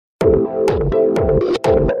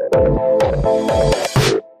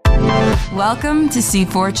Welcome to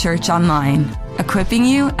C4 Church Online, equipping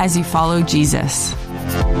you as you follow Jesus.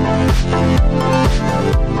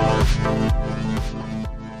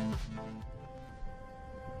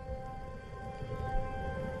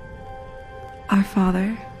 Our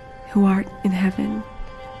Father, who art in heaven,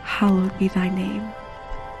 hallowed be thy name.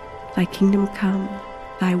 Thy kingdom come,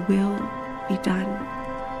 thy will be done,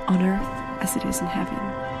 on earth as it is in heaven.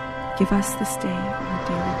 Give us this day our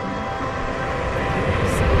daily bread.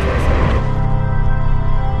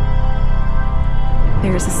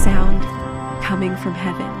 There is a sound coming from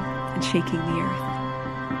heaven and shaking the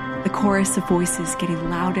earth. The chorus of voices getting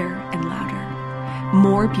louder and louder,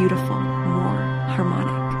 more beautiful, more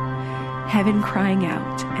harmonic. Heaven crying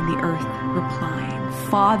out and the earth replying,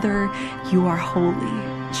 Father, you are holy.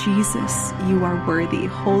 Jesus, you are worthy.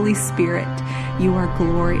 Holy Spirit, you are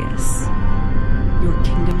glorious. Your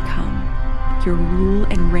kingdom come, your rule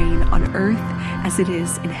and reign on earth as it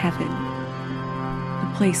is in heaven.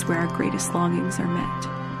 The place where our greatest longings are met.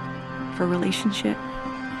 For relationship,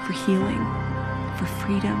 for healing, for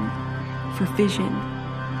freedom, for vision.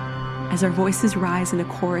 As our voices rise in a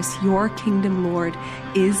chorus, your kingdom, Lord,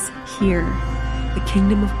 is here. The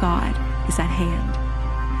kingdom of God is at hand.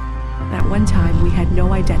 At one time, we had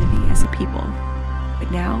no identity as a people,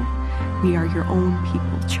 but now we are your own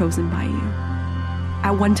people, chosen by you.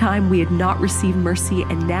 At one time, we had not received mercy,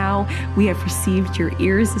 and now we have received your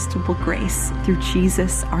irresistible grace through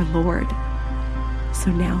Jesus our Lord. So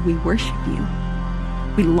now we worship you.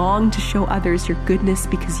 We long to show others your goodness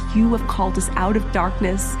because you have called us out of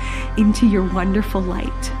darkness into your wonderful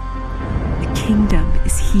light. The kingdom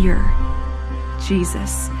is here.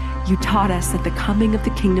 Jesus, you taught us that the coming of the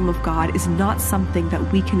kingdom of God is not something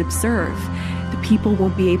that we can observe. The people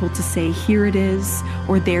won't be able to say, here it is,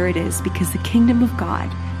 or there it is, because the kingdom of God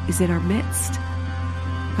is in our midst.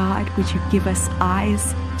 God, would you give us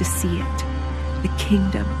eyes to see it? The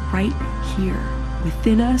kingdom right here,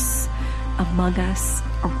 within us, among us,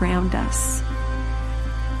 around us.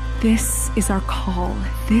 This is our call.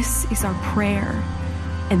 This is our prayer.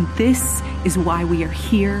 And this is why we are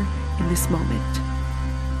here in this moment.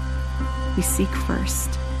 We seek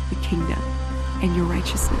first the kingdom and your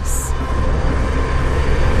righteousness.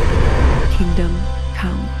 Kingdom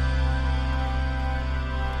come.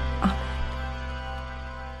 Amen.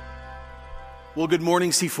 Well, good morning,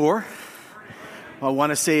 C4. I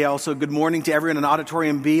want to say also good morning to everyone in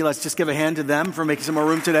Auditorium B. Let's just give a hand to them for making some more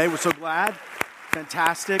room today. We're so glad.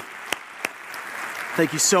 Fantastic.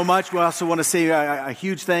 Thank you so much. We also want to say a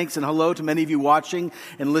huge thanks and hello to many of you watching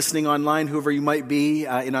and listening online, whoever you might be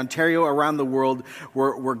in Ontario, around the world.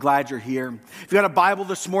 We're glad you're here. If you got a Bible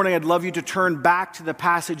this morning, I'd love you to turn back to the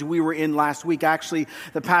passage we were in last week. Actually,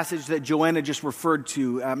 the passage that Joanna just referred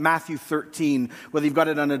to, Matthew 13. Whether you've got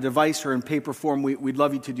it on a device or in paper form, we'd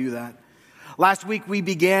love you to do that. Last week, we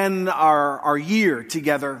began our year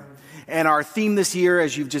together. And our theme this year,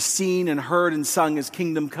 as you've just seen and heard and sung, is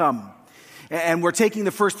Kingdom Come. And we're taking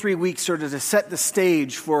the first 3 weeks sort of to set the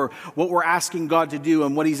stage for what we're asking God to do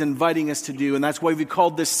and what he's inviting us to do. And that's why we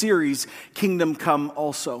called this series Kingdom Come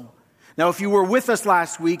Also. Now, if you were with us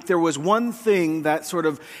last week, there was one thing that sort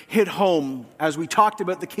of hit home as we talked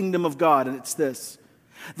about the kingdom of God, and it's this.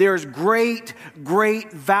 There's great,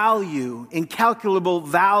 great value, incalculable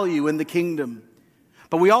value in the kingdom.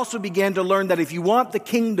 But we also began to learn that if you want the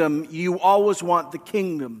kingdom, you always want the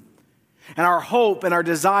kingdom. And our hope and our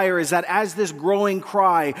desire is that as this growing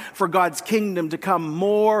cry for God's kingdom to come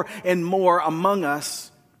more and more among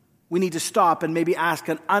us, we need to stop and maybe ask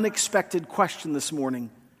an unexpected question this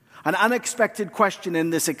morning. An unexpected question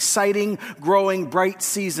in this exciting, growing, bright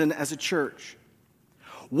season as a church.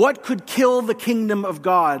 What could kill the kingdom of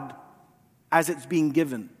God as it's being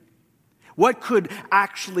given? What could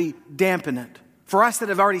actually dampen it? For us that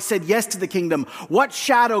have already said yes to the kingdom, what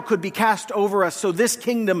shadow could be cast over us so this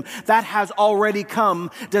kingdom that has already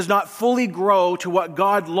come does not fully grow to what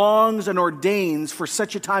God longs and ordains for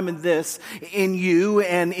such a time as this in you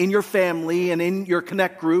and in your family and in your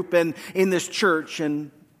connect group and in this church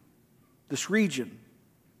and this region?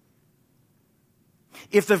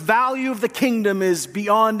 If the value of the kingdom is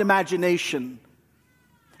beyond imagination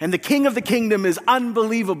and the king of the kingdom is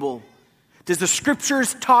unbelievable, does the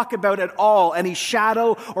scriptures talk about at all any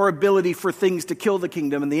shadow or ability for things to kill the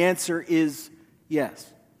kingdom? And the answer is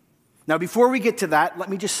yes. Now, before we get to that, let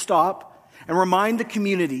me just stop and remind the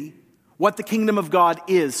community what the kingdom of God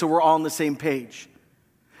is so we're all on the same page.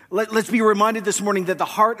 Let's be reminded this morning that the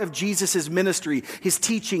heart of Jesus' ministry, his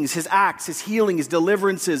teachings, his acts, his healing, his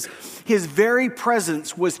deliverances, his very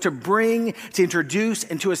presence was to bring, to introduce,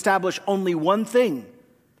 and to establish only one thing,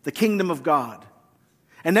 the kingdom of God.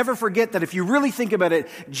 And never forget that if you really think about it,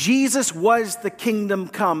 Jesus was the kingdom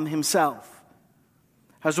come himself.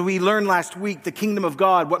 As we learned last week, the kingdom of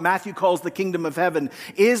God, what Matthew calls the kingdom of heaven,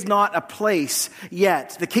 is not a place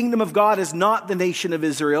yet. The kingdom of God is not the nation of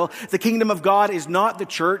Israel. The kingdom of God is not the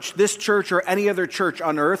church, this church or any other church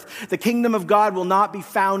on earth. The kingdom of God will not be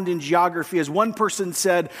found in geography. As one person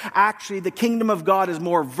said, actually, the kingdom of God is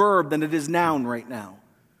more verb than it is noun right now.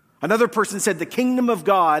 Another person said the kingdom of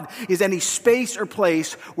God is any space or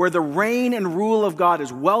place where the reign and rule of God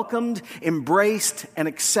is welcomed, embraced, and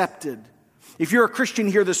accepted. If you're a Christian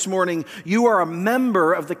here this morning, you are a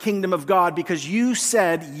member of the kingdom of God because you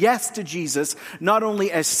said yes to Jesus, not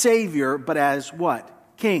only as Savior, but as what?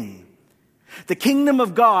 King. The kingdom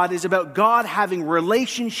of God is about God having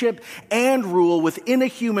relationship and rule within a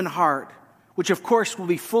human heart, which of course will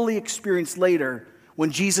be fully experienced later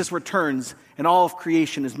when Jesus returns and all of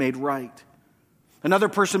creation is made right. Another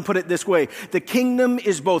person put it this way: the kingdom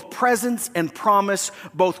is both presence and promise,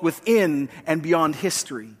 both within and beyond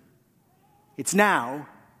history. It's now,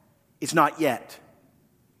 it's not yet.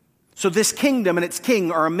 So this kingdom and its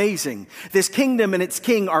king are amazing. This kingdom and its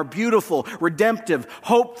king are beautiful, redemptive,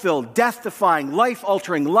 hope-filled, death-defying,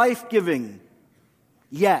 life-altering, life-giving.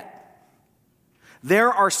 Yet,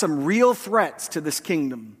 there are some real threats to this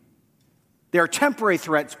kingdom. They are temporary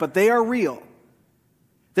threats, but they are real.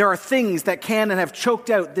 There are things that can and have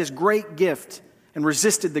choked out this great gift and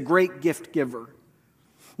resisted the great gift giver.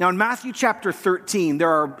 Now in Matthew chapter 13, there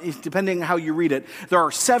are, depending on how you read it, there are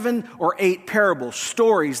 7 or 8 parables,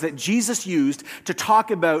 stories that Jesus used to talk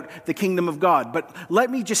about the kingdom of God. But let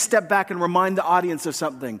me just step back and remind the audience of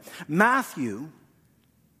something. Matthew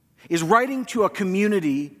is writing to a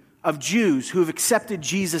community of Jews who have accepted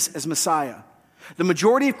Jesus as Messiah. The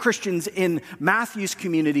majority of Christians in Matthew's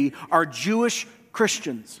community are Jewish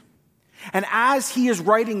Christians. And as he is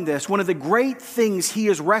writing this, one of the great things he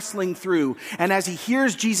is wrestling through, and as he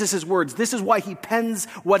hears Jesus' words, this is why he pens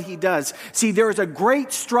what he does. See, there is a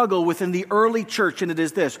great struggle within the early church, and it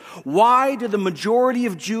is this: why do the majority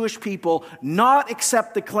of Jewish people not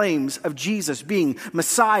accept the claims of Jesus being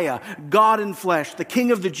Messiah, God in flesh, the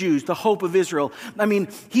King of the Jews, the hope of Israel? I mean,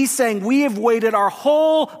 he's saying we have waited our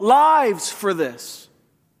whole lives for this.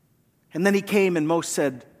 And then he came and most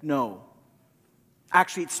said no.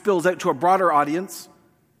 Actually, it spills out to a broader audience.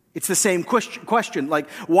 It's the same question. Like,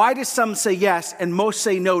 why do some say yes and most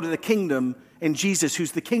say no to the kingdom and Jesus,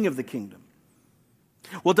 who's the king of the kingdom?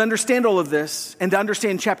 Well, to understand all of this and to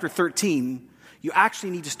understand chapter 13, you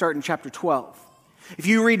actually need to start in chapter 12. If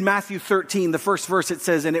you read Matthew 13, the first verse, it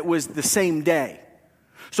says, and it was the same day.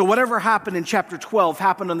 So whatever happened in chapter 12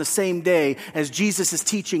 happened on the same day as Jesus is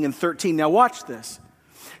teaching in 13. Now watch this.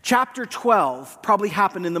 Chapter 12 probably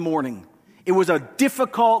happened in the morning. It was a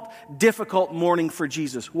difficult morning for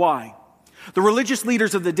Jesus. Why? The religious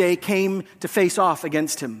leaders of the day came to face off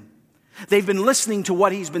against him. They've been listening to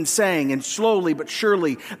what he's been saying, and slowly but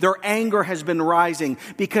surely their anger has been rising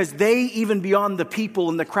because they, even beyond the people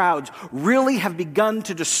and the crowds, really have begun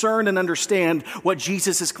to discern and understand what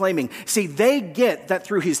Jesus is claiming. See, they get that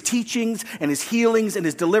through his teachings and his healings and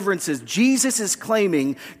his deliverances, Jesus is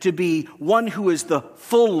claiming to be one who is the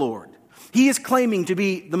full Lord. He is claiming to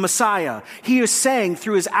be the Messiah. He is saying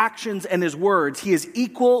through his actions and his words, he is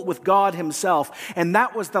equal with God himself. And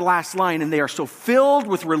that was the last line. And they are so filled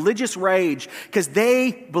with religious rage because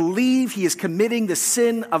they believe he is committing the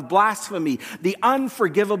sin of blasphemy, the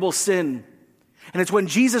unforgivable sin. And it's when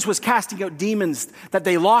Jesus was casting out demons that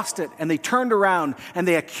they lost it, and they turned around and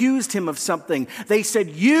they accused him of something. They said,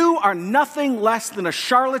 you are nothing less than a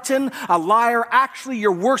charlatan, a liar. Actually,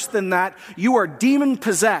 you're worse than that. You are demon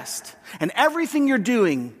possessed. And everything you're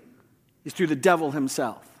doing is through the devil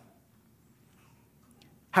himself.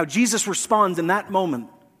 How Jesus responds in that moment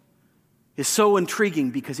is so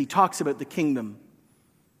intriguing because he talks about the kingdom.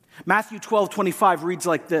 Matthew 12:25 reads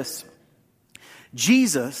like this: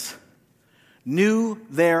 Jesus knew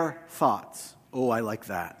their thoughts. Oh, I like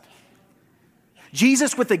that.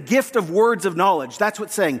 Jesus, with the gift of words of knowledge, that's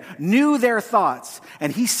what's saying, knew their thoughts.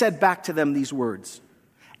 And he said back to them these words: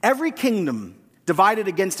 every kingdom divided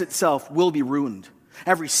against itself will be ruined.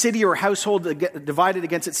 Every city or household divided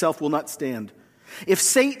against itself will not stand. If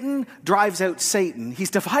Satan drives out Satan, he's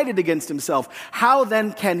divided against himself. How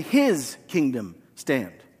then can his kingdom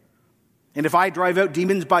stand? And if I drive out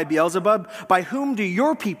demons by Beelzebub, by whom do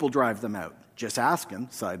your people drive them out? Just asking,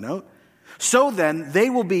 side note. So then, they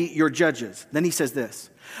will be your judges. Then he says this: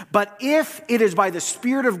 but if it is by the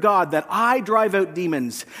Spirit of God that I drive out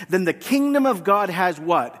demons, then the kingdom of God has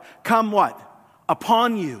what? Come what?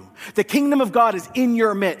 Upon you. The kingdom of God is in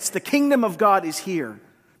your midst. The kingdom of God is here.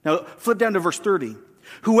 Now, flip down to verse 30.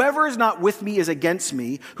 Whoever is not with me is against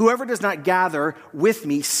me. Whoever does not gather with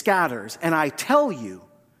me scatters. And I tell you,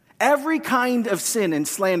 every kind of sin and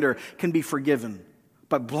slander can be forgiven,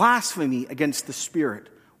 but blasphemy against the Spirit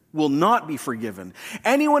will not be forgiven.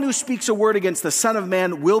 Anyone who speaks a word against the Son of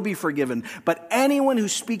Man will be forgiven, but anyone who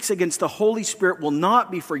speaks against the Holy Spirit will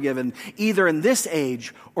not be forgiven, either in this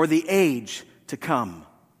age or the age to come.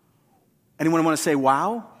 Anyone want to say,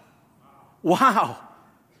 wow? Wow.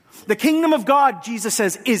 The kingdom of God, Jesus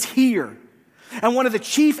says, is here. And one of the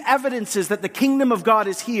chief evidences that the kingdom of God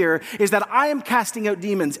is here is that I am casting out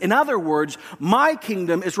demons. In other words, my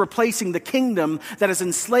kingdom is replacing the kingdom that has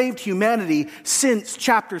enslaved humanity since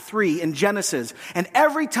chapter 3 in Genesis. And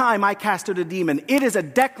every time I cast out a demon, it is a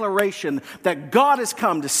declaration that God has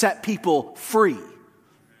come to set people free.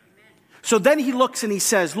 So then he looks and he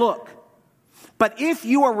says, look, but if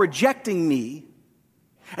you are rejecting me,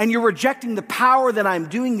 and you're rejecting the power that I'm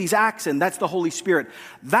doing these acts in, that's the Holy Spirit.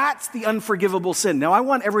 That's the unforgivable sin. Now, I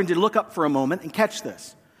want everyone to look up for a moment and catch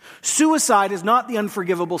this. Suicide is not the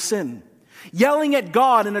unforgivable sin. Yelling at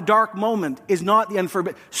God in a dark moment is not the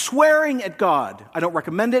unforgivable. Swearing at God, I don't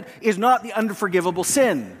recommend it, is not the unforgivable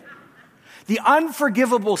sin. The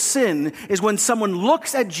unforgivable sin is when someone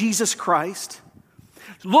looks at Jesus Christ,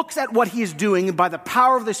 looks at what he is doing by the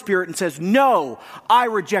power of the Spirit and says, no, I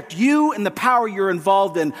reject you and the power you're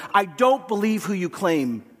involved in. I don't believe who you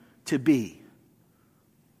claim to be.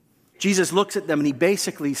 Jesus looks at them and he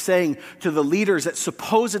basically is saying to the leaders that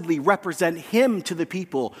supposedly represent him to the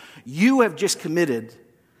people, you have just committed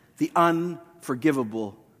the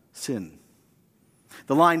unforgivable sin.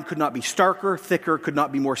 The line could not be starker, thicker, could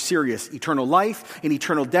not be more serious. Eternal life and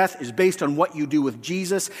eternal death is based on what you do with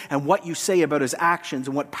Jesus and what you say about his actions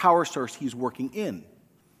and what power source he's working in.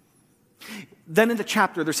 Then in the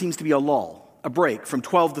chapter, there seems to be a lull, a break. From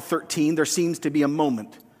 12 to 13, there seems to be a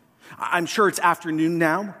moment. I'm sure it's afternoon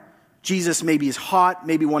now. Jesus maybe is hot,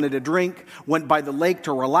 maybe wanted a drink, went by the lake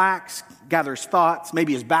to relax, gather his thoughts.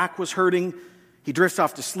 Maybe his back was hurting. He drifts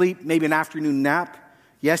off to sleep, maybe an afternoon nap.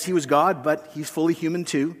 Yes, he was God, but he's fully human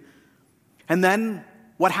too. And then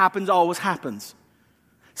what happens always happens.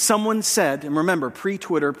 Someone said, and remember,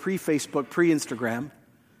 pre-Twitter, pre-Facebook, pre-Instagram,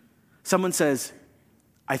 someone says,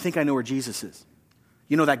 I think I know where Jesus is.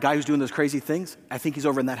 You know that guy who's doing those crazy things? I think he's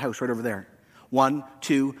over in that house right over there. 1,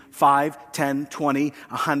 2, 5, 10, 20,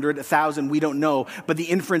 100, 1,000, we don't know. But the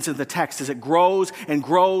inference of the text is it grows and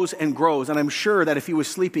grows and grows. And I'm sure that if he was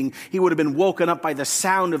sleeping, he would have been woken up by the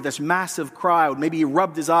sound of this massive crowd. Maybe he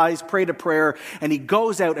rubbed his eyes, prayed a prayer, and he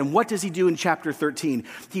goes out. And what does he do in chapter 13?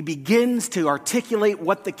 He begins to articulate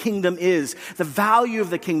what the kingdom is, the value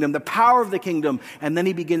of the kingdom, the power of the kingdom. And then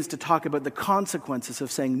he begins to talk about the consequences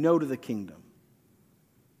of saying no to the kingdom.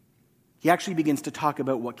 He actually begins to talk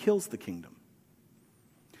about what kills the kingdom.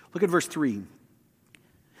 Look at verse 3.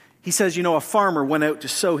 He says, a farmer went out to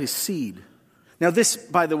sow his seed. Now this,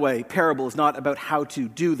 by the way, parable is not about how to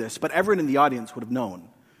do this, but everyone in the audience would have known.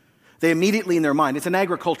 They immediately in their mind, it's an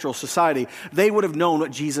agricultural society, they would have known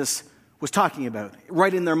what Jesus was talking about,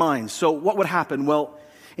 right in their minds. So what would happen? Well,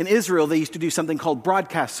 in Israel, they used to do something called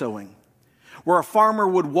broadcast sowing, where a farmer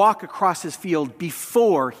would walk across his field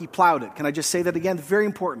before he plowed it. Can I just say that again? It's very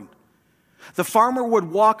important. The farmer would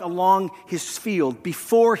walk along his field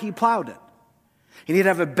before he plowed it. And he'd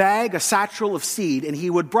have a bag, a satchel of seed, and he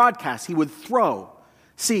would broadcast, he would throw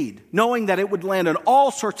seed, knowing that it would land on all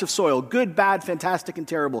sorts of soil, good, bad, fantastic, and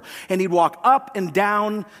terrible. And he'd walk up and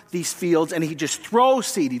down these fields, and he'd just throw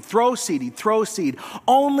seed, he'd throw seed, he'd throw seed,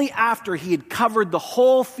 only after he had covered the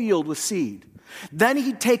whole field with seed. Then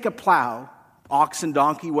he'd take a plow, oxen,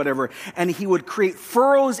 donkey, whatever, and he would create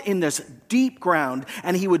furrows in this deep ground,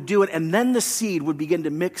 and he would do it, and then the seed would begin to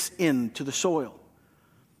mix into the soil.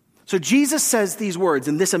 So Jesus says these words,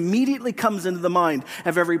 and this immediately comes into the mind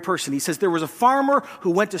of every person. He says, there was a farmer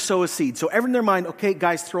who went to sow a seed. So everyone in their mind, okay,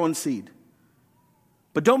 guys, throwing seed.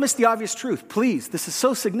 But don't miss the obvious truth. Please, this is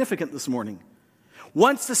so significant this morning.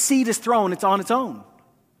 Once the seed is thrown, it's on its own.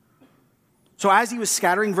 So as he was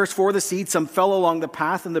scattering, verse 4, the seed, some fell along the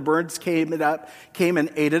path, and the birds came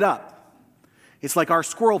and ate it up. It's like our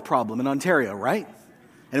squirrel problem in Ontario, right?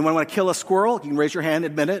 Anyone want to kill a squirrel? You can raise your hand,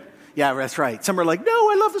 admit it. Yeah, that's right. Some are like, no,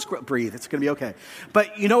 I love the squirrel. Breathe, it's going to be okay.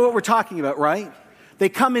 But you know what we're talking about, right? They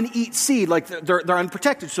come and eat seed like they're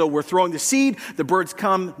unprotected. So we're throwing the seed, the birds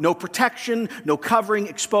come, no protection, no covering,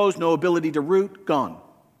 exposed, no ability to root, gone.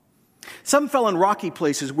 Some fell in rocky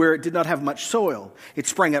places where it did not have much soil. It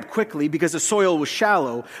sprang up quickly because the soil was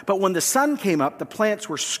shallow. But when the sun came up, the plants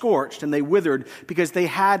were scorched and they withered because they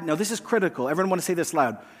had, now this is critical. Everyone want to say this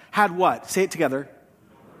loud. Had what? Say it together.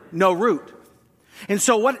 No root. And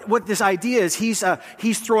so what this idea is,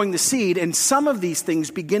 he's throwing the seed, and some of these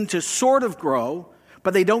things begin to sort of grow,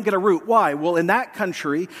 but they don't get a root. Why? Well, in that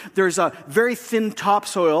country, there's a very thin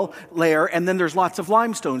topsoil layer, and then there's lots of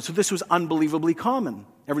limestone. So this was unbelievably common.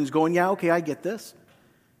 Everyone's going, yeah, okay, I get this.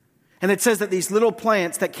 And it says that these little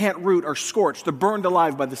plants that can't root are scorched. They're burned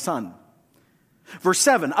alive by the sun. Verse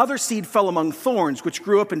 7, other seed fell among thorns, which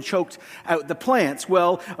grew up and choked out the plants.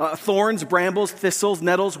 Well, thorns, brambles, thistles,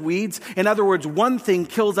 nettles, weeds. In other words, one thing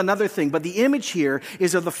kills another thing. But the image here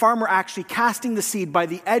is of the farmer actually casting the seed by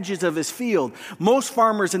the edges of his field. Most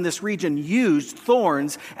farmers in this region used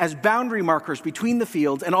thorns as boundary markers between the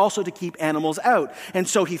fields and also to keep animals out. And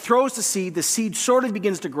so he throws the seed sort of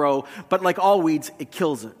begins to grow, but like all weeds, it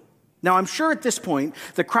kills it. Now, I'm sure at this point,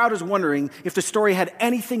 the crowd is wondering if the story had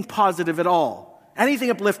anything positive at all. Anything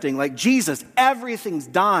uplifting, like Jesus, everything's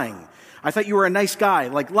dying. I thought you were a nice guy,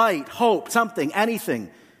 like light, hope, something,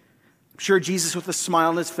 anything. I'm sure Jesus, with a smile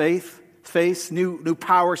on his face, new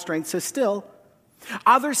power, strength, says still.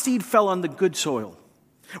 Other seed fell on the good soil,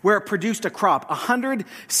 where it produced a crop,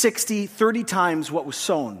 160, 30 times what was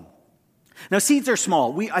sown. Now, seeds are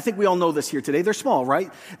small. I think we all know this here today. They're small,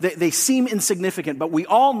 right? They seem insignificant, but we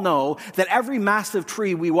all know that every massive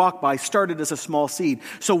tree we walk by started as a small seed.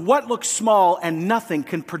 So what looks small and nothing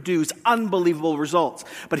can produce unbelievable results.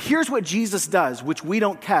 But here's what Jesus does, which we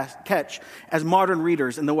don't catch as modern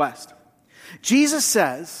readers in the West. Jesus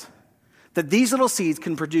says that these little seeds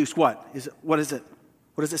can produce what? What is it?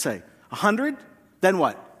 What does it say? 100? Then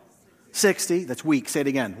what? 60. That's weak. Say it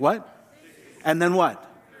again. What? And then what?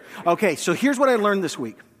 Okay, so here's what I learned this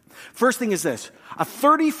week. First thing is this. A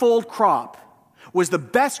 30-fold crop was the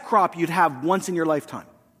best crop you'd have once in your lifetime.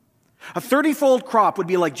 A 30-fold crop would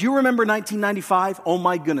be like, do you remember 1995? Oh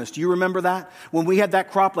my goodness, do you remember that? When we had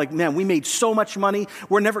that crop, like, man, we made so much money.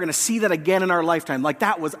 We're never going to see that again in our lifetime. Like,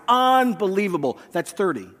 that was unbelievable. That's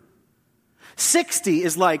 30. 60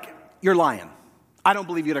 is like, you're lying. I don't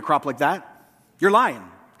believe you had a crop like that. You're lying.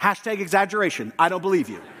 Hashtag exaggeration. I don't believe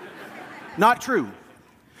you. Not true.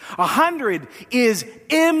 100 is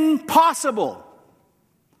impossible.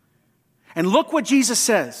 And look what Jesus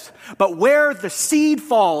says. But where the seed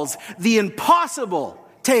falls, the impossible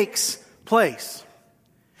takes place.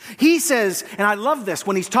 He says, and I love this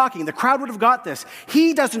when he's talking, the crowd would have got this.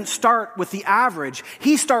 He doesn't start with the average.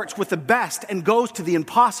 He starts with the best and goes to the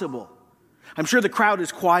impossible. I'm sure the crowd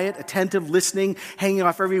is quiet, attentive, listening, hanging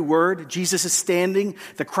off every word. Jesus is standing,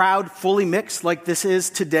 the crowd fully mixed like this is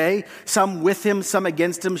today. Some with him, some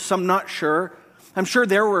against him, some not sure. I'm sure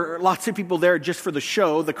there were lots of people there just for the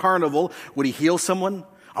show, the carnival. Would he heal someone?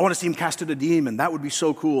 I want to see him cast out a demon. That would be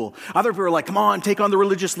so cool. Other people are like, come on, take on the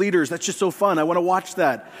religious leaders. That's just so fun. I want to watch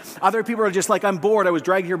that. Other people are just like, I'm bored. I was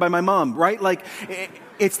dragged here by my mom, right? Like,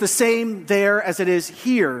 it's the same there as it is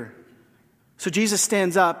here. So Jesus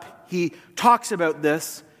stands up. He talks about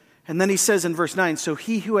this, and then he says in verse 9, so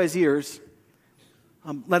he who has ears,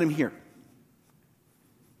 let him hear.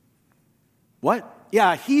 What?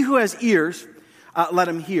 Yeah, he who has ears, let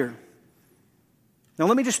him hear. Now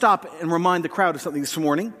let me just stop and remind the crowd of something this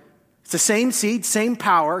morning. It's the same seed, same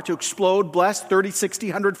power to explode, bless 30, 60,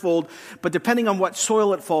 100-fold, but depending on what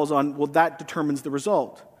soil it falls on, well, that determines the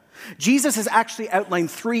result. Jesus has actually outlined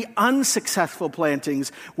 3 unsuccessful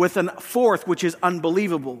plantings with a 4th, which is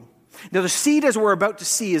unbelievable. Now, the seed, as we're about to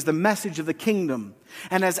see, is the message of the kingdom.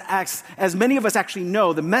 And as many of us actually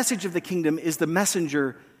know, the message of the kingdom is the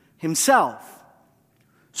messenger himself.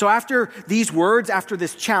 So after these words, after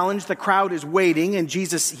this challenge, the crowd is waiting, and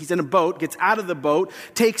Jesus, he's in a boat, gets out of the boat,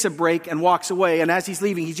 takes a break, and walks away. And as he's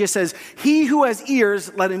leaving, he just says, he who has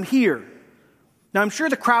ears, let him hear. Now, I'm sure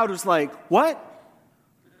the crowd was like, what?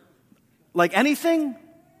 Like anything?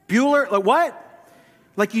 Bueller? Like what?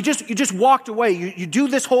 Like you just walked away. You do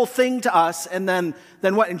this whole thing to us, and then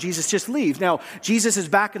what? And Jesus just leaves. Now, Jesus is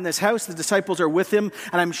back in this house. The disciples are with him,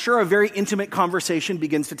 and I'm sure a very intimate conversation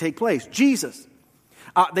begins to take place. Jesus,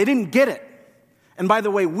 they didn't get it. And by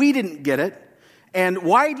the way, we didn't get it. And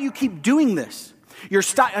why do you keep doing this? You're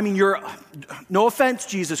no offense,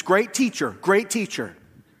 Jesus, great teacher.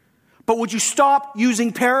 But would you stop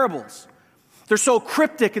using parables? They're so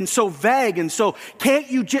cryptic and so vague and so, can't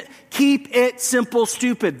you just keep it simple,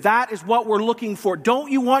 stupid? That is what we're looking for. Don't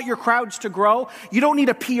you want your crowds to grow? You don't need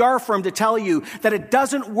a PR firm to tell you that it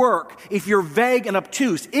doesn't work if you're vague and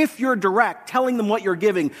obtuse. If you're direct, telling them what you're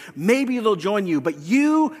giving, maybe they'll join you. But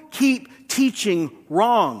you keep teaching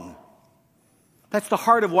wrong. That's the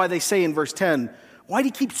heart of why they say in verse 10, why do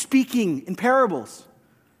you keep speaking in parables?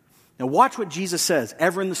 Now watch what Jesus says,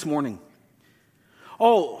 Everin, this morning.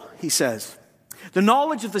 Oh, he says, the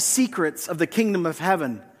knowledge of the secrets of the kingdom of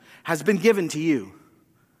heaven has been given to you,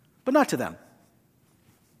 but not to them.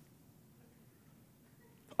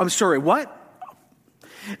 I'm sorry, what?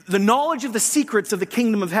 The knowledge of the secrets of the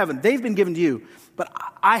kingdom of heaven, they've been given to you, but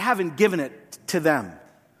I haven't given it to them.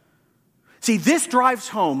 See, this drives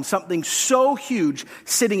home something so huge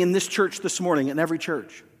sitting in this church this morning, in every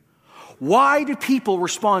church. Why do people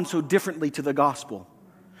respond so differently to the gospel?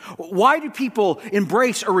 Why do people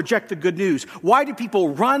embrace or reject the good news? Why do people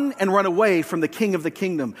run and run away from the King of the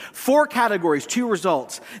kingdom? 4 categories, 2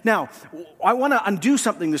 results. Now, I want to undo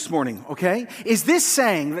something this morning, okay? Is this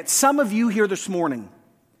saying that some of you here this morning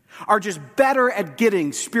are just better at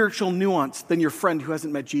getting spiritual nuance than your friend who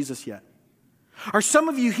hasn't met Jesus yet? Are some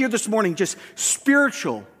of you here this morning just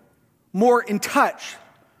spiritual, more in touch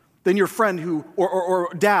than your friend who,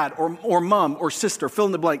 or dad, or mom, or sister, fill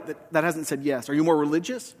in the blank, that hasn't said yes? Are you more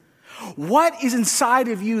religious? What is inside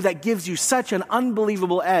of you that gives you such an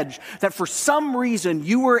unbelievable edge that for some reason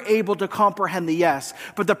you were able to comprehend the yes,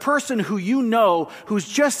 but the person who you know, who's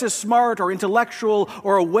just as smart or intellectual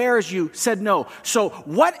or aware as you, said no? So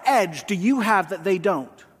what edge do you have that they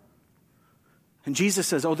don't? And Jesus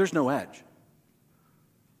says, oh, there's no edge.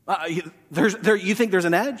 You think there's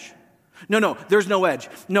an edge? No, there's no edge.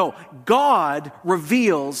 No, God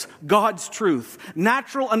reveals God's truth.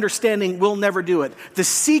 Natural understanding will never do it. The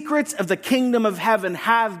secrets of the kingdom of heaven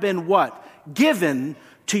have been what? Given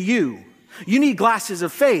to you. You need glasses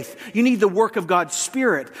of faith. You need the work of God's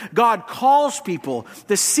Spirit. God calls people.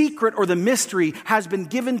 The secret or the mystery has been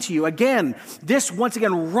given to you. Again, this once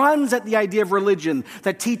again runs at the idea of religion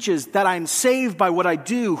that teaches that I'm saved by what I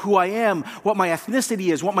do, who I am, what my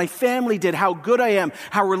ethnicity is, what my family did, how good I am,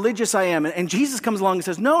 how religious I am. And Jesus comes along and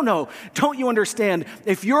says, no, don't you understand?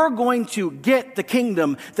 If you're going to get the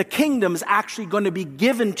kingdom is actually going to be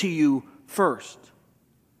given to you first.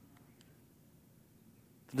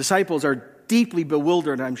 The disciples are deeply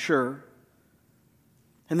bewildered, I'm sure.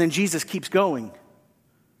 And then Jesus keeps going.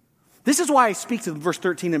 This is why I speak to verse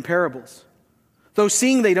 13 in parables. Though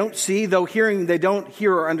seeing they don't see, though hearing they don't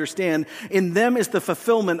hear or understand, in them is the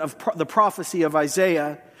fulfillment of the prophecy of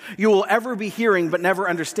Isaiah. You will ever be hearing but never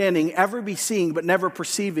understanding, ever be seeing but never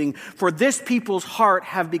perceiving. For this people's heart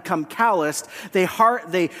have become calloused. They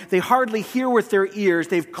hardly hear with their ears.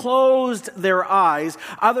 They've closed their eyes.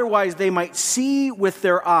 Otherwise they might see with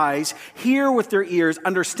their eyes, hear with their ears,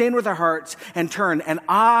 understand with their hearts, and turn. And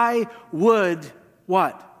I would,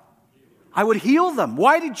 what? I would heal them.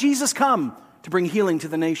 Why did Jesus come? To bring healing to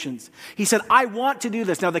the nations. He said, I want to do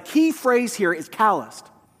this. Now the key phrase here is calloused.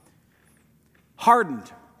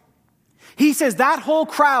 Hardened. He says that whole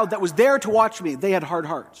crowd that was there to watch me, they had hard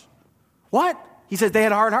hearts. What? He says they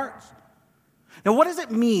had hard hearts. Now what does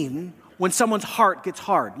it mean when someone's heart gets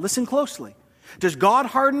hard? Listen closely. Does God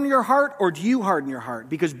harden your heart or do you harden your heart?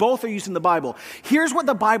 Because both are used in the Bible. Here's what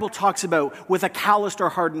the Bible talks about with a calloused or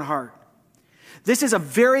hardened heart. This is a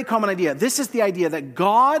very common idea. This is the idea that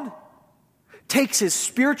God takes his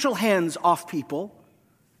spiritual hands off people,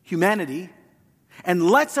 humanity,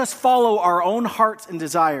 and lets us follow our own hearts and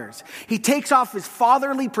desires. He takes off his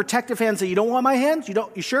fatherly protective hands. So you don't want my hands?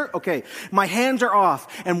 You sure? Okay. My hands are off.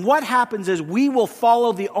 And what happens is we will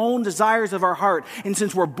follow the own desires of our heart. And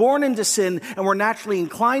since we're born into sin and we're naturally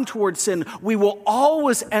inclined towards sin, we will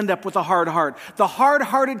always end up with a hard heart. The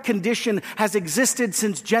hard-hearted condition has existed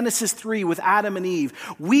since Genesis 3 with Adam and Eve.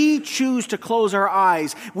 We choose to close our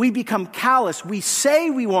eyes. We become callous. We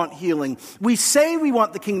say we want healing. We say we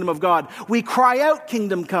want the kingdom of God. We cry out,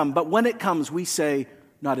 kingdom come, but when it comes, we say,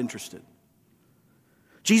 not interested.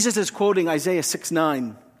 Jesus is quoting Isaiah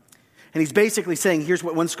 6:9, and he's basically saying, here's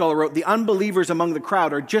what one scholar wrote, the unbelievers among the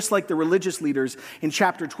crowd are just like the religious leaders in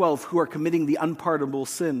chapter 12 who are committing the unpardonable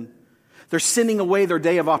sin. They're sinning away their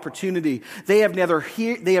day of opportunity. They have neither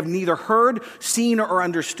heard, seen, or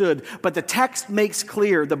understood. But the text makes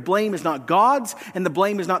clear the blame is not God's and the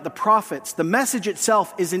blame is not the prophets. The message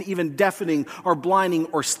itself isn't even deafening or blinding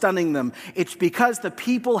or stunning them. It's because the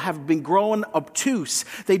people have been grown obtuse.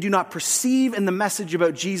 They do not perceive in the message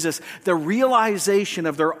about Jesus the realization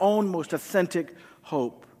of their own most authentic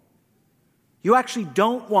hope. You actually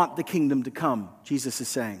don't want the kingdom to come, Jesus is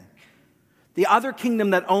saying. The other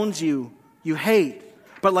kingdom that owns you, you hate,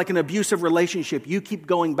 but like an abusive relationship, you keep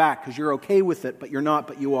going back because you're okay with it, but you're not,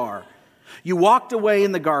 but you are. You walked away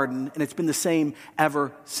in the garden, and it's been the same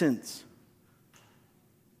ever since.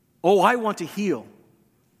 Oh, I want to heal.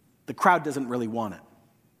 The crowd doesn't really want it.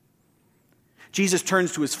 Jesus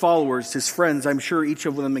turns to his followers, his friends, I'm sure each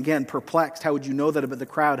of them, again, perplexed. How would you know that about the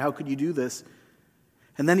crowd? How could you do this?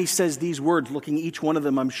 And then he says these words, looking each one of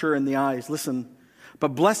them, I'm sure, in the eyes. Listen,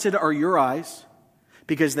 but blessed are your eyes,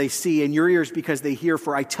 because they see, and your ears because they hear.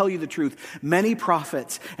 For I tell you the truth, many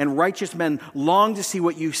prophets and righteous men long to see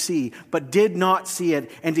what you see, but did not see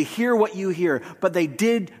it, and to hear what you hear, but they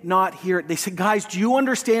did not hear it. They said, guys, do you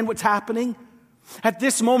understand what's happening? At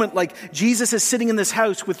this moment, like Jesus is sitting in this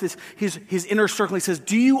house with his inner circle. He says,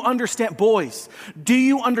 do you understand, boys, do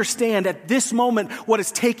you understand at this moment what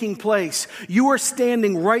is taking place? You are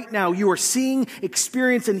standing right now. You are seeing,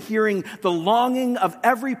 experiencing, and hearing the longing of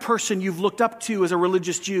every person you've looked up to as a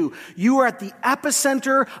religious Jew. You are at the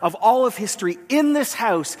epicenter of all of history in this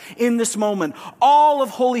house, in this moment. All of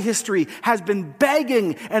holy history has been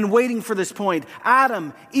begging and waiting for this point.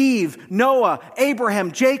 Adam, Eve, Noah,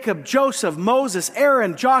 Abraham, Jacob, Joseph, Moses,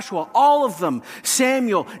 Aaron, Joshua, all of them,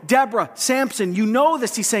 Samuel, Deborah, Samson, you know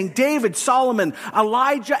this. He's saying David, Solomon,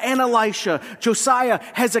 Elijah and Elisha, Josiah,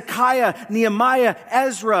 Hezekiah, Nehemiah,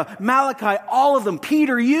 Ezra, Malachi, all of them.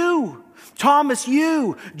 Peter, you. Thomas,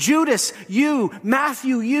 you. Judas, you.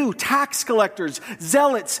 Matthew, you. Tax collectors,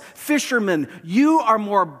 zealots, fishermen. You are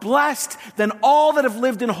more blessed than all that have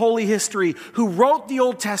lived in holy history, who wrote the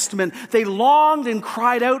Old Testament. They longed and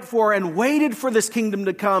cried out for and waited for this kingdom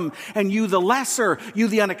to come. And you, the lesser, you,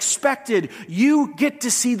 the unexpected, you get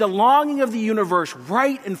to see the longing of the universe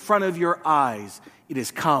right in front of your eyes. It has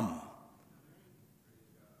come.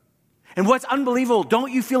 And what's unbelievable,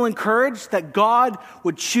 don't you feel encouraged that God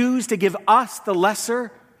would choose to give us, the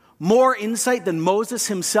lesser, more insight than Moses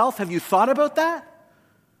himself? Have you thought about that?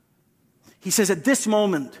 He says at this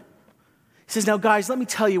moment, he says, now guys, let me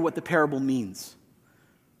tell you what the parable means.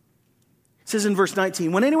 It says in verse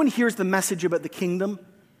 19, when anyone hears the message about the kingdom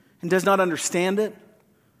and does not understand it,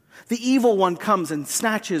 the evil one comes and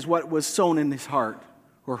snatches what was sown in his heart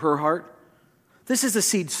or her heart. This is the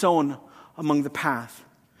seed sown among the path.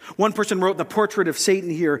 One person wrote, the portrait of Satan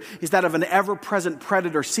here is that of an ever-present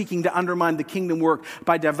predator seeking to undermine the kingdom work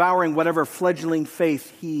by devouring whatever fledgling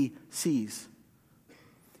faith he sees.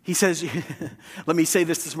 He says, let me say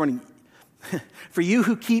this morning, for you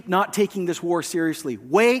who keep not taking this war seriously,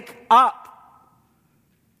 wake up.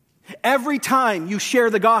 Every time you share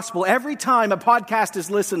the gospel, every time a podcast is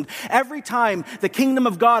listened, every time the kingdom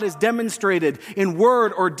of God is demonstrated in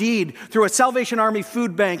word or deed through a Salvation Army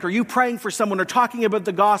food bank, or you praying for someone or talking about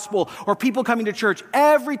the gospel, or people coming to church,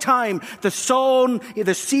 every time the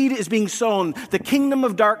seed is being sown, the kingdom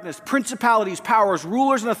of darkness, principalities, powers,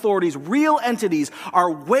 rulers and authorities, real entities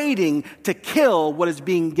are waiting to kill what is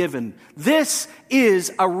being given. This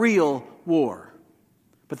is a real war.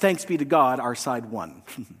 But thanks be to God, our side won.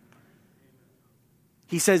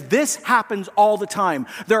 He says this happens all the time.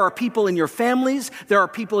 There are people in your families, there are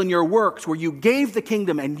people in your works where you gave the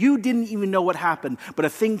kingdom and you didn't even know what happened, but a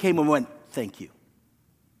thing came and went, thank you.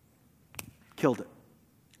 Killed it.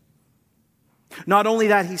 Not only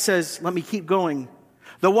that, he says, let me keep going.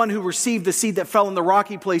 The one who received the seed that fell in the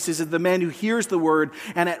rocky places is the man who hears the word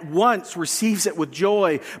and at once receives it with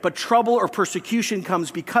joy. But trouble or persecution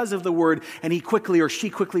comes because of the word, and he quickly or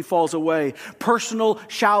she quickly falls away. Personal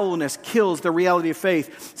shallowness kills the reality of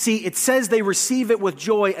faith. See, it says they receive it with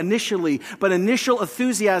joy initially, but initial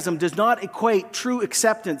enthusiasm does not equate true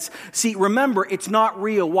acceptance. See, remember, it's not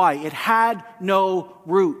real. Why? It had no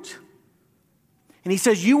root. And he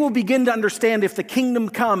says, you will begin to understand if the kingdom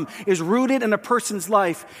come is rooted in a person's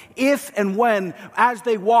life, if and when, as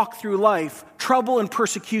they walk through life, trouble and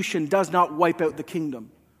persecution does not wipe out the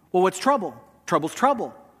kingdom. Well, what's trouble? Trouble's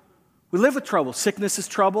trouble. We live with trouble. Sickness is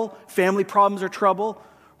trouble. Family problems are trouble,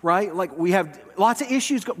 right? Like we have lots of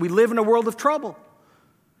issues. We live in a world of trouble.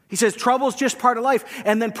 He says trouble is just part of life.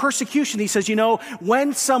 And then persecution, he says,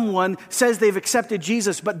 when someone says they've accepted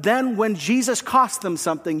Jesus, but then when Jesus costs them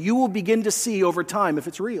something, you will begin to see over time if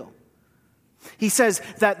it's real. He says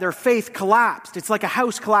that their faith collapsed. It's like a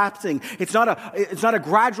house collapsing. It's not a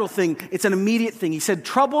gradual thing. It's an immediate thing. He said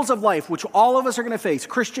troubles of life, which all of us are going to face,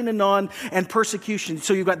 Christian and non, and persecution.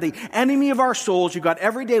 So you've got the enemy of our souls. You've got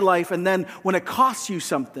everyday life. And then when it costs you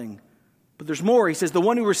something, but there's more. He says, the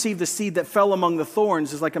one who received the seed that fell among the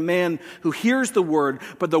thorns is like a man who hears the word,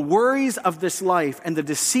 but the worries of this life and the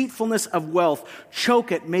deceitfulness of wealth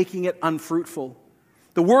choke it, making it unfruitful.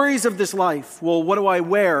 The worries of this life, well, what do I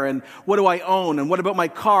wear, and what do I own, and what about my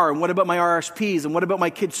car, and what about my RSPs, and what about my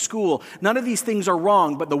kid's school? None of these things are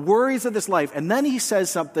wrong, but the worries of this life. And then he says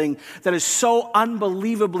something that is so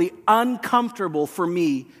unbelievably uncomfortable for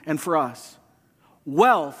me and for us.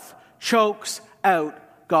 Wealth chokes out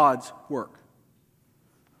God's work.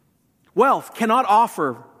 Wealth cannot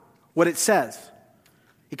offer what it says.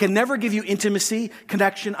 It can never give you intimacy,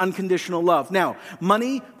 connection, unconditional love. Now,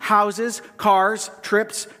 money, houses, cars,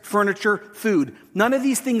 trips, furniture, food. None of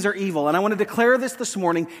these things are evil. And I want to declare this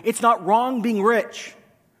morning. It's not wrong being rich.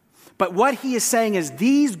 But what he is saying is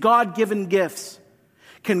these God-given gifts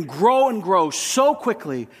can grow and grow so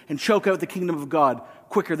quickly and choke out the kingdom of God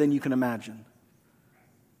quicker than you can imagine.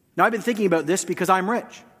 Now, I've been thinking about this because I'm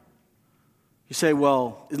rich. You say,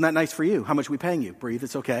 well, isn't that nice for you? How much are we paying you? Breathe,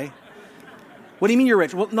 it's okay. What do you mean you're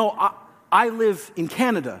rich? Well, no, I live in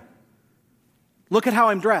Canada. Look at how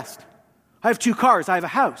I'm dressed. I have 2 cars. I have a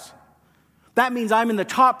house. That means I'm in the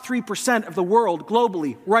top 3% of the world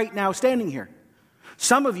globally right now standing here.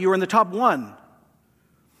 Some of you are in the top 1.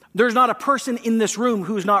 There's not a person in this room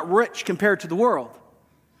who's not rich compared to the world.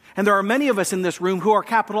 And there are many of us in this room who are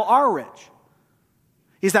capital R rich.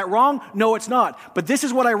 Is that wrong? No, it's not. But this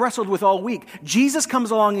is what I wrestled with all week. Jesus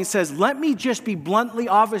comes along and says, let me just be bluntly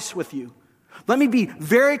obvious with you. Let me be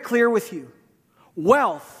very clear with you.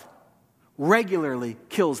 Wealth regularly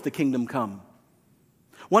kills the kingdom come.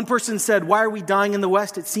 One person said, why are we dying in the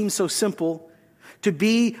West? It seems so simple. To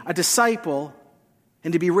be a disciple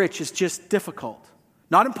and to be rich is just difficult.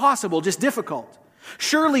 Not impossible, just difficult.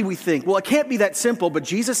 Surely we think, well, it can't be that simple, but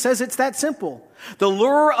Jesus says it's that simple. The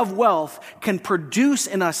lure of wealth can produce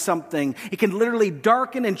in us something. It can literally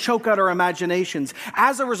darken and choke out our imaginations.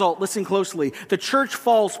 As a result, listen closely, the church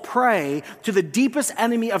falls prey to the deepest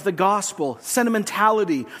enemy of the gospel,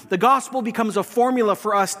 sentimentality. The gospel becomes a formula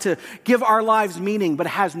for us to give our lives meaning, but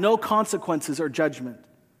it has no consequences or judgment.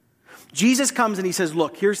 Jesus comes and he says,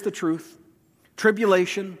 look, here's the truth.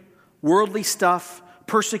 Tribulation, worldly stuff,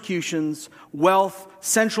 persecutions, wealth,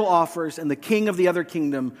 sensual offers, and the king of the other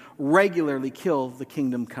kingdom regularly kill the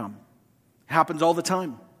kingdom come. It happens all the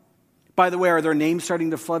time. By the way, are there names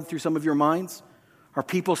starting to flood through some of your minds? Are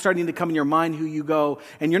people starting to come in your mind who you go,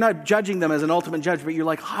 and you're not judging them as an ultimate judge, but you're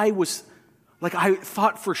like, I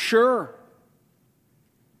thought for sure.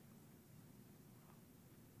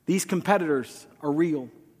 These competitors are real.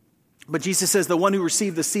 But Jesus says the one who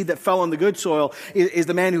received the seed that fell on the good soil is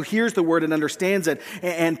the man who hears the word and understands it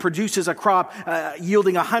and produces a crop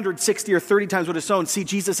yielding 160 or 30 times what is sown. See,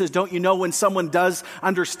 Jesus says, don't you know when someone does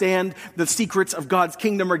understand the secrets of God's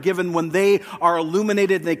kingdom are given, when they are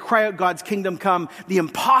illuminated and they cry out God's kingdom come, the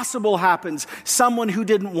impossible happens. Someone who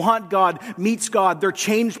didn't want God meets God. They're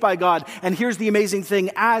changed by God. And here's the amazing thing.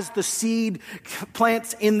 As the seed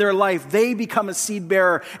plants in their life, they become a seed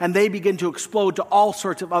bearer and they begin to explode to all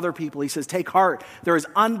sorts of other people. He says, take heart. There is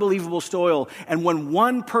unbelievable soil. And when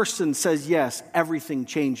one person says yes, everything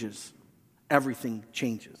changes. Everything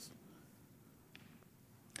changes.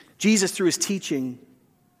 Jesus, through his teaching,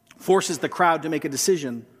 forces the crowd to make a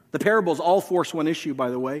decision. The parables all force one issue, by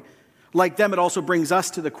the way. Like them, it also brings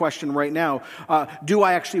us to the question right now, do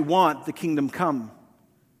I actually want the kingdom come?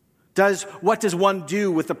 What does one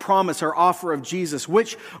do with the promise or offer of Jesus?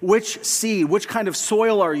 Which seed, which kind of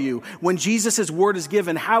soil are you? When Jesus' word is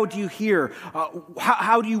given, how do you hear?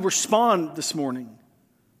 How do you respond this morning?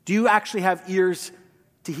 Do you actually have ears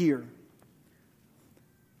to hear?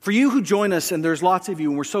 For you who join us, and there's lots of you,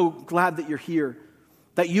 and we're so glad that you're here,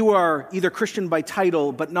 that you are either Christian by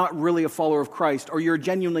title, but not really a follower of Christ, or you're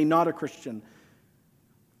genuinely not a Christian.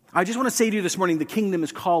 I just want to say to you this morning, the kingdom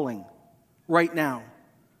is calling right now.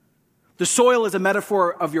 The soil is a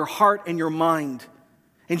metaphor of your heart and your mind.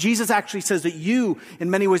 And Jesus actually says that you,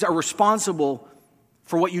 in many ways, are responsible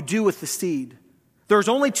for what you do with the seed. There's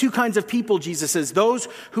only 2 kinds of people, Jesus says. Those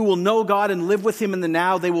who will know God and live with him in the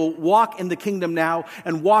now, they will walk in the kingdom now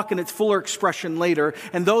and walk in its fuller expression later.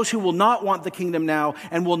 And those who will not want the kingdom now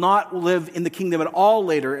and will not live in the kingdom at all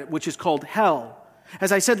later, which is called hell.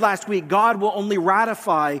 As I said last week, God will only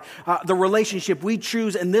ratify the relationship we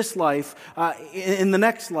choose in this life, in the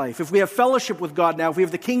next life. If we have fellowship with God now, if we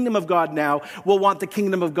have the kingdom of God now, we'll want the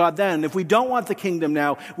kingdom of God then. If we don't want the kingdom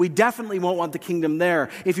now, we definitely won't want the kingdom there.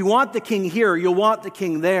 If you want the king here, you'll want the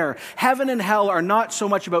king there. Heaven and hell are not so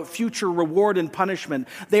much about future reward and punishment.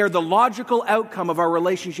 They are the logical outcome of our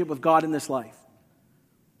relationship with God in this life.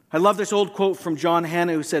 I love this old quote from John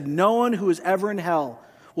Hannah, who said, no one who is ever in hell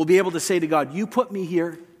will be able to say to God, you put me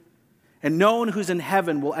here. And no one who's in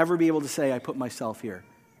heaven will ever be able to say, I put myself here.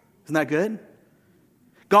 Isn't that good?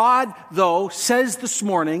 God, though, says this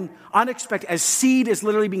morning, unexpected, as seed is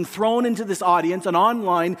literally being thrown into this audience and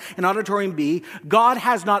online in Auditorium B, God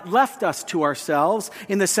has not left us to ourselves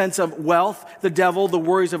in the sense of wealth, the devil, the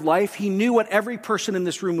worries of life. He knew what every person in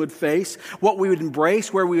this room would face, what we would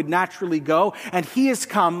embrace, where we would naturally go, and he has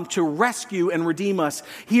come to rescue and redeem us.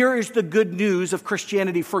 Here is the good news of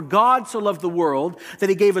Christianity. For God so loved the world that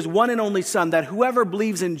he gave his one and only Son, that whoever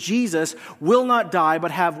believes in Jesus will not die,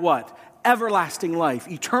 but have what? Everlasting life,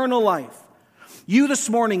 eternal life. You this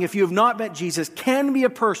morning, if you have not met Jesus, can be a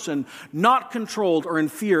person not controlled or in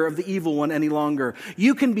fear of the evil one any longer.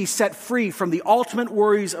 You can be set free from the ultimate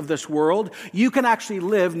worries of this world. You can actually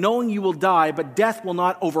live knowing you will die, but death will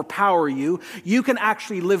not overpower you. You can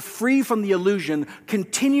actually live free from the illusion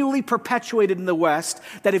continually perpetuated in the West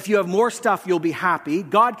that if you have more stuff, you'll be happy.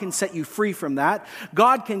 God can set you free from that.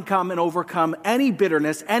 God can come and overcome any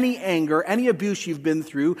bitterness, any anger, any abuse you've been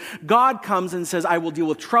through. God comes and says, I will deal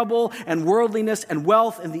with trouble and worldliness and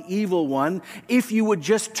wealth and the evil one. If you would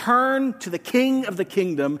just turn to the King of the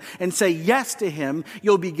kingdom and say yes to him,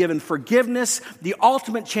 you'll be given forgiveness. The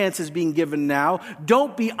ultimate chance is being given now.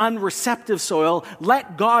 Don't be unreceptive soil.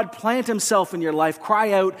 Let God plant himself in your life.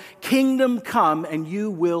 Cry out, kingdom come, and you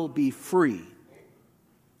will be free.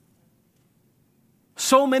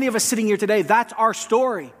 So many of us sitting here today, that's our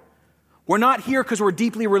story. We're not here because we're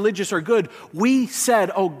deeply religious or good. We said,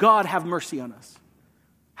 oh God, have mercy on us.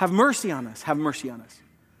 Have mercy on us. Have mercy on us.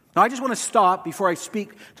 Now, I just want to stop before I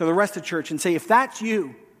speak to the rest of the church and say, if that's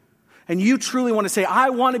you, and you truly want to say, I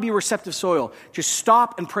want to be receptive soil, just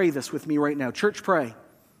stop and pray this with me right now. Church, pray.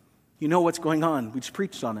 You know what's going on. We just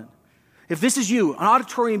preached on it. If this is you, an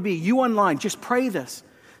Auditorium B, you online, just pray this.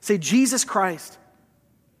 Say, Jesus Christ,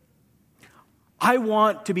 I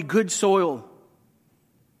want to be good soil.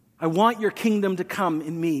 I want your kingdom to come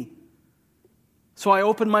in me. So I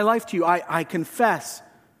open my life to you. I confess.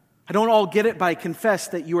 I don't all get it, but I confess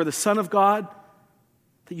that you are the Son of God,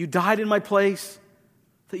 that you died in my place,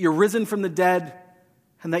 that you're risen from the dead,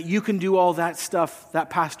 and that you can do all that stuff that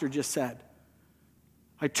pastor just said.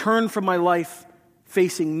 I turn from my life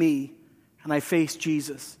facing me, and I face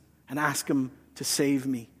Jesus and ask him to save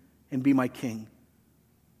me and be my king.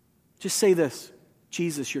 Just say this,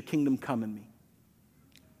 Jesus, your kingdom come in me.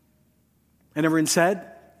 And everyone said,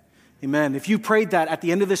 amen. If you prayed that at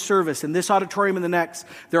the end of this service, in this auditorium and the next,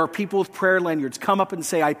 there are people with prayer lanyards. Come up and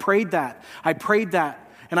say, I prayed that,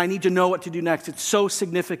 and I need to know what to do next. It's so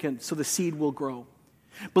significant, so the seed will grow.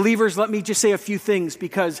 Believers, let me just say a few things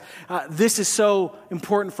because this is so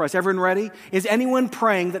important for us. Everyone ready? Is anyone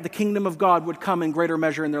praying that the kingdom of God would come in greater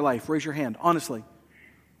measure in their life? Raise your hand, honestly.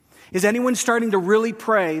 Is anyone starting to really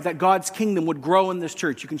pray that God's kingdom would grow in this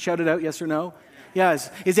church? You can shout it out, yes or no?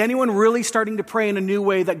 Yes. Is anyone really starting to pray in a new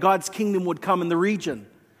way that God's kingdom would come in the region?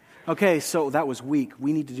 Okay, so that was weak.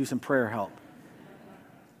 We need to do some prayer help.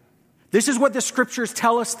 This is what the scriptures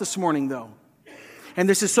tell us this morning, though. And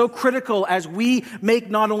this is so critical as we make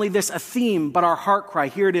not only this a theme, but our heart cry.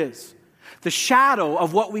 Here it is. The shadow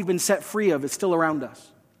of what we've been set free of is still around us.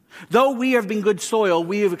 Though we have been good soil,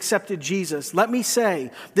 we have accepted Jesus. Let me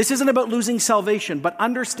say, this isn't about losing salvation, but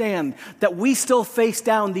understand that we still face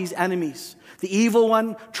down these enemies. The evil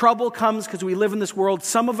one, trouble comes because we live in this world.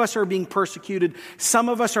 Some of us are being persecuted. Some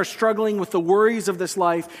of us are struggling with the worries of this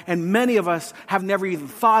life. And many of us have never even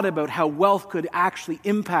thought about how wealth could actually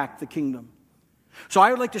impact the kingdom. So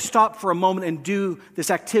I would like to stop for a moment and do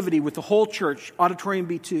this activity with the whole church, Auditorium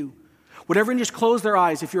B2. Would everyone just close their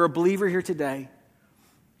eyes if you're a believer here today?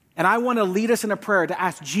 And I want to lead us in a prayer to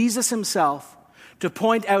ask Jesus himself to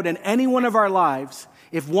point out in any one of our lives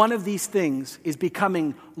if one of these things is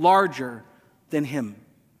becoming larger than him.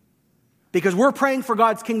 Because we're praying for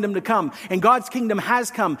God's kingdom to come, and God's kingdom has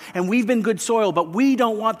come, and we've been good soil, but we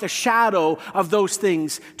don't want the shadow of those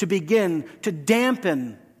things to begin to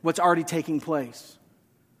dampen what's already taking place.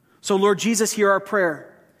 So Lord Jesus, hear our prayer.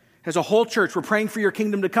 As a whole church, we're praying for your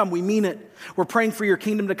kingdom to come. We mean it. We're praying for your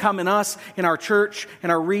kingdom to come in us, in our church,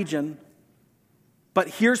 in our region. But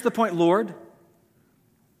here's the point, Lord.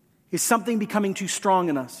 Is something becoming too strong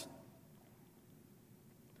in us?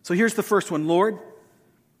 So here's the first one. Lord,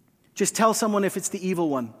 just tell someone if it's the evil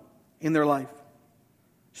one in their life.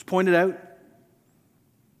 Just point it out.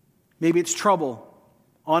 Maybe it's trouble,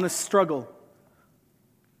 honest struggle.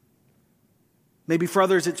 Maybe for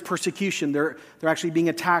others it's persecution. They're actually being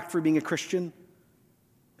attacked for being a Christian.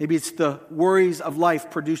 Maybe it's the worries of life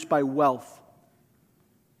produced by wealth.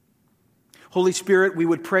 Holy Spirit, we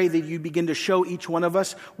would pray that you begin to show each one of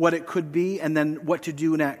us what it could be and then what to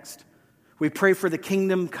do next. We pray for the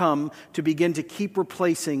kingdom come to begin to keep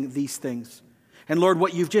replacing these things. And Lord,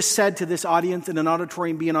 what you've just said to this audience in an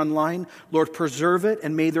auditorium being online, Lord, preserve it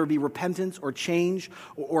and may there be repentance or change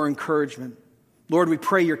or encouragement. Lord, we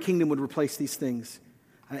pray your kingdom would replace these things.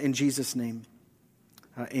 In Jesus' name,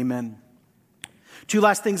 amen. Two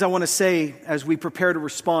last things I want to say as we prepare to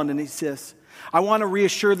respond, and it's this. I want to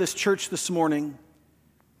reassure this church this morning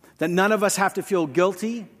that none of us have to feel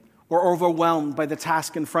guilty or overwhelmed by the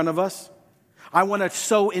task in front of us. I want to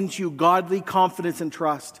sow into you godly confidence and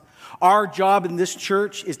trust. Our job in this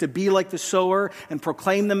church is to be like the sower and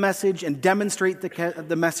proclaim the message and demonstrate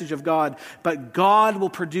the message of God. But God will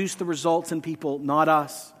produce the results in people, not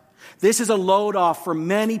us. This is a load off for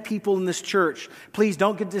many people in this church. Please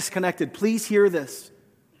don't get disconnected. Please hear this.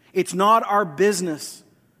 It's not our business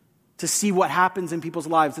to see what happens in people's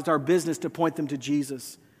lives. It's our business to point them to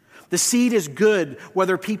Jesus. The seed is good,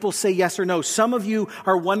 whether people say yes or no. Some of you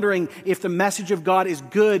are wondering if the message of God is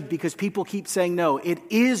good because people keep saying no. It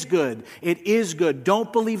is good. It is good.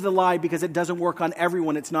 Don't believe the lie because it doesn't work on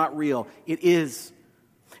everyone. It's not real. It is.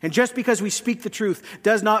 And just because we speak the truth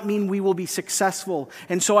does not mean we will be successful.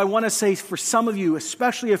 And so I want to say for some of you,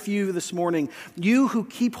 especially a few this morning, you who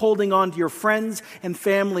keep holding on to your friends and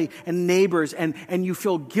family and neighbors and you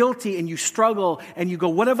feel guilty and you struggle and you go,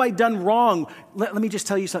 what have I done wrong? Let me just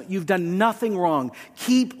tell you something. You've done nothing wrong.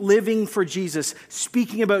 Keep living for Jesus,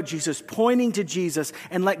 speaking about Jesus, pointing to Jesus,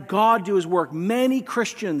 and let God do his work. Many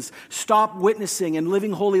Christians stop witnessing and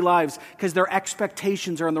living holy lives because their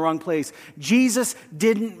expectations are in the wrong place. Jesus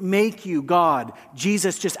didn't make you God.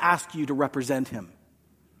 Jesus just asked you to represent him.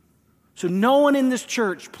 So no one in this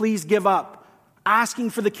church, please give up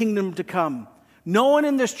asking for the kingdom to come. No one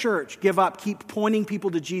in this church give up. Keep pointing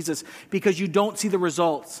people to Jesus because you don't see the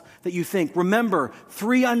results that you think. Remember,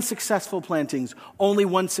 3 unsuccessful plantings, only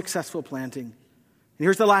 1 successful planting. And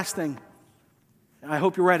here's the last thing. I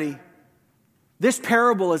hope you're ready. This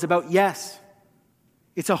parable is about yes.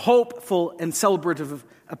 It's a hopeful and celebrative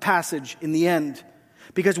passage in the end.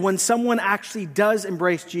 Because when someone actually does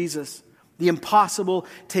embrace Jesus, the impossible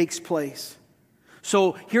takes place.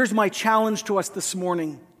 So here's my challenge to us this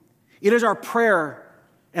morning. It is our prayer,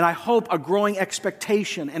 and I hope a growing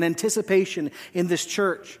expectation and anticipation in this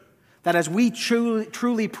church, that as we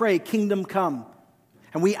truly pray, kingdom come,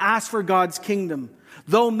 and we ask for God's kingdom,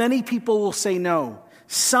 though many people will say no,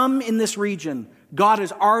 some in this region, God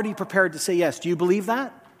is already prepared to say yes. Do you believe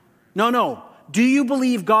that? No. Do you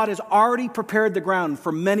believe God has already prepared the ground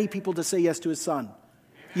for many people to say yes to his son?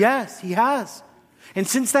 Yes, he has. And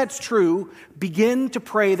since that's true, begin to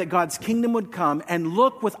pray that God's kingdom would come and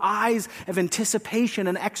look with eyes of anticipation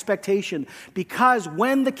and expectation, because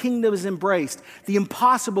when the kingdom is embraced, the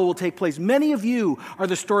impossible will take place. Many of you are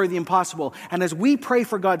the story of the impossible. And as we pray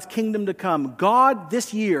for God's kingdom to come, God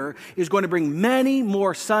this year is going to bring many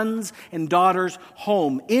more sons and daughters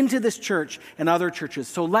home into this church and other churches.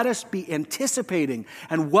 So let us be anticipating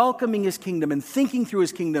and welcoming his kingdom and thinking through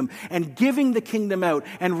his kingdom and giving the kingdom out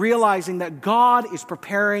and realizing that God is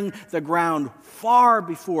preparing the ground far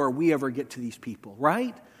before we ever get to these people,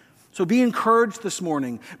 right? So be encouraged this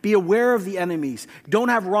morning. Be aware of the enemies. Don't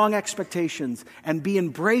have wrong expectations, and be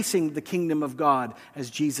embracing the kingdom of God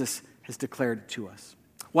as Jesus has declared it to us.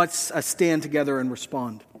 Let's stand together and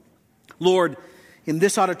respond. Lord, in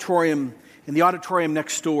this auditorium, in the auditorium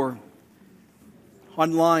next door,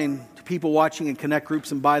 online, to people watching in connect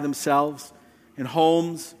groups and by themselves, in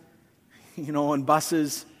homes, on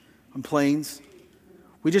buses, on planes,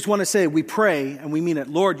 we just want to say, we pray and we mean it.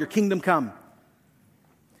 Lord, your kingdom come.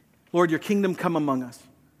 Lord, your kingdom come among us.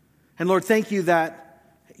 And Lord, thank you that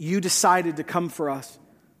you decided to come for us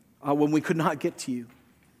when we could not get to you.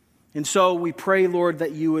 And so we pray, Lord,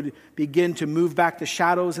 that you would begin to move back the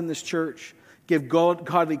shadows in this church, give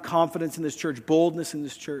godly confidence in this church, boldness in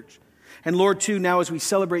this church. And Lord, too, now as we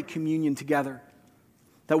celebrate communion together,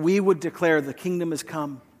 that we would declare the kingdom has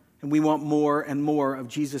come. And we want more and more of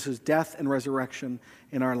Jesus' death and resurrection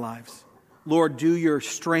in our lives. Lord, do your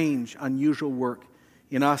strange, unusual work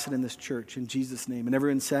in us and in this church. In Jesus' name. And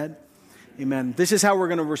everyone said, amen. This is how we're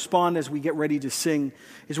going to respond as we get ready to sing,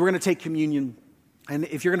 is we're going to take communion. And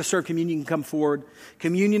if you're going to serve communion, you can come forward.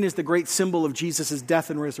 Communion is the great symbol of Jesus'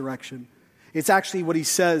 death and resurrection. It's actually what he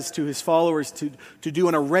says to his followers to do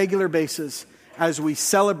on a regular basis as we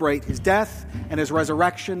celebrate his death and his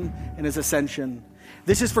resurrection and his ascension.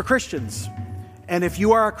 This is for Christians. And if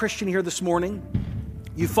you are a Christian here this morning,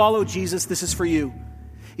 you follow Jesus, this is for you.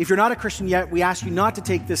 If you're not a Christian yet, we ask you not to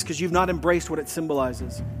take this because you've not embraced what it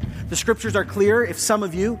symbolizes. The scriptures are clear. If some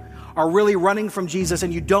of you are really running from Jesus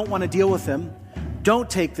and you don't want to deal with him, don't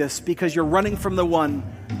take this because you're running from the one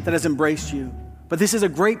that has embraced you. But this is a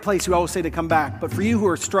great place, we always say, to come back. But for you who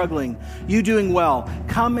are struggling, you doing well,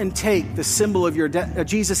 come and take the symbol of your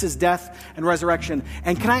Jesus' death and resurrection.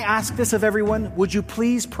 And can I ask this of everyone? Would you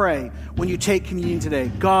please pray when you take communion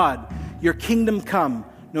today? God, your kingdom come,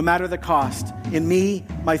 no matter the cost, in me,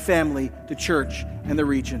 my family, the church, and the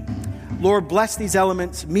region. Lord, bless these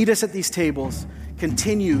elements. Meet us at these tables.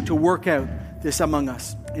 Continue to work out this among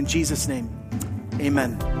us. In Jesus' name,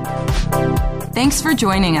 amen. Thanks for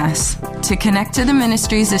joining us. To connect to the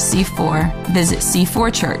ministries of C4, visit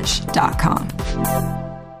c4church.com.